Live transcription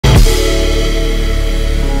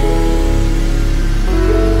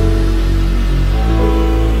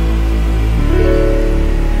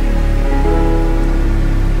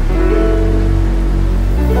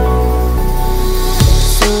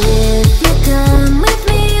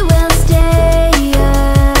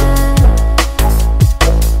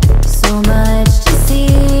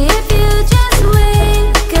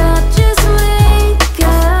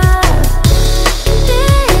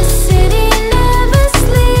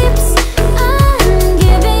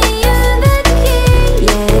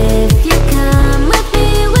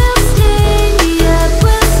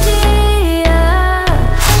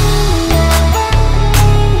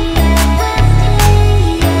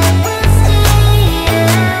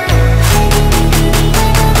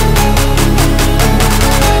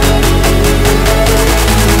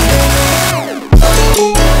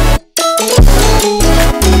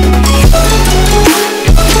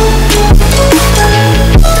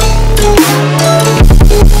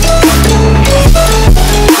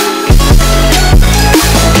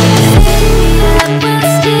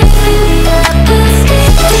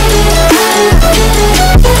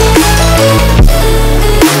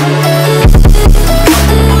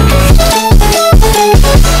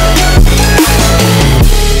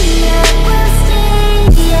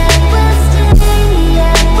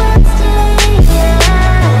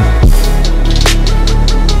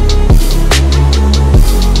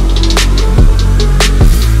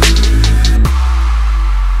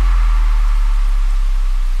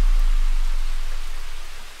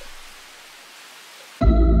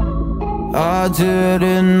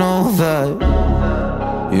didn't know that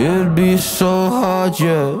it'd be so hard,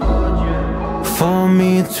 yeah, for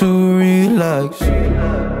me to relax,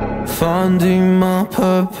 finding my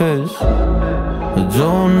purpose. I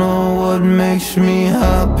don't know what makes me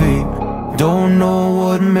happy, don't know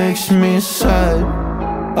what makes me sad.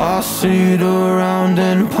 I sit around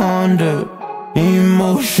and ponder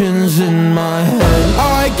emotions in my head.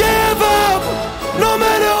 I give up, no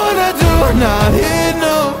matter what I do, not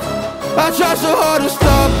enough. I try so hard to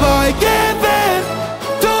stop, I give in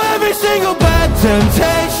to every single bad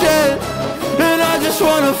temptation. And I just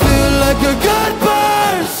wanna feel like a good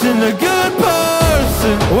person, a good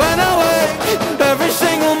person. When I wake every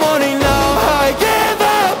single morning now, I give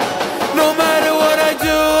up. No matter what I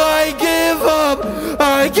do, I give up,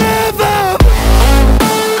 I give up.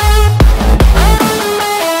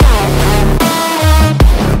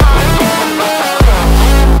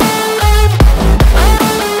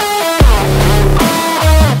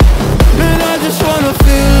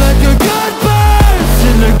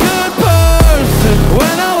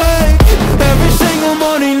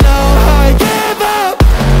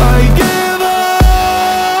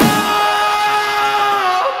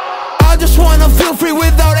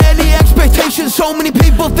 So many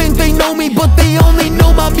people think they know me, but they only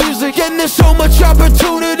know my music. And there's so much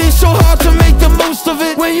opportunity, so hard to make the most of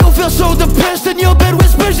it. When you feel so depressed and your bed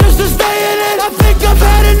whispers just to stay in it, I think I've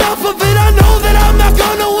had enough of it. I know that I'm not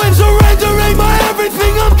gonna win, surrendering my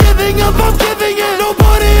everything. I'm giving up, I'm giving in.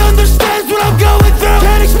 Nobody understands what I'm going through.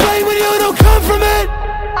 Can't explain when you don't come from it.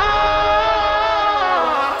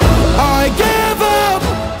 I give up,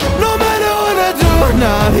 no matter what I do,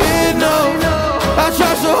 not here, no. I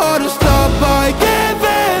try so hard to stop, I give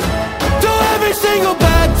in to every single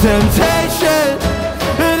bad temptation.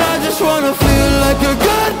 And I just wanna feel like a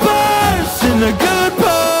good person, a good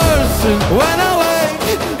person. When I wake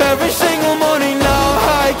every single morning now,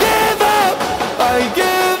 I give up, I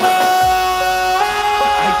give up.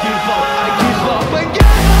 I give up, I give up, I give up.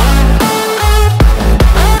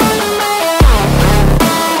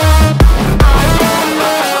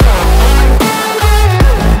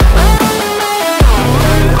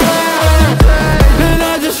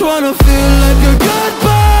 Wanna feel like a good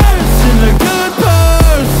person, a good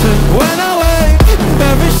person. When I wake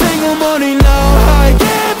every single morning now, I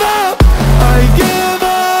give up, I give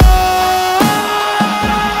up.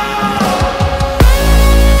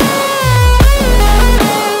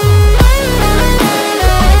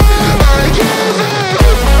 I give up.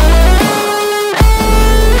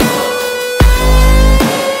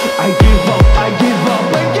 I give up, I give up,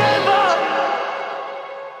 I give up.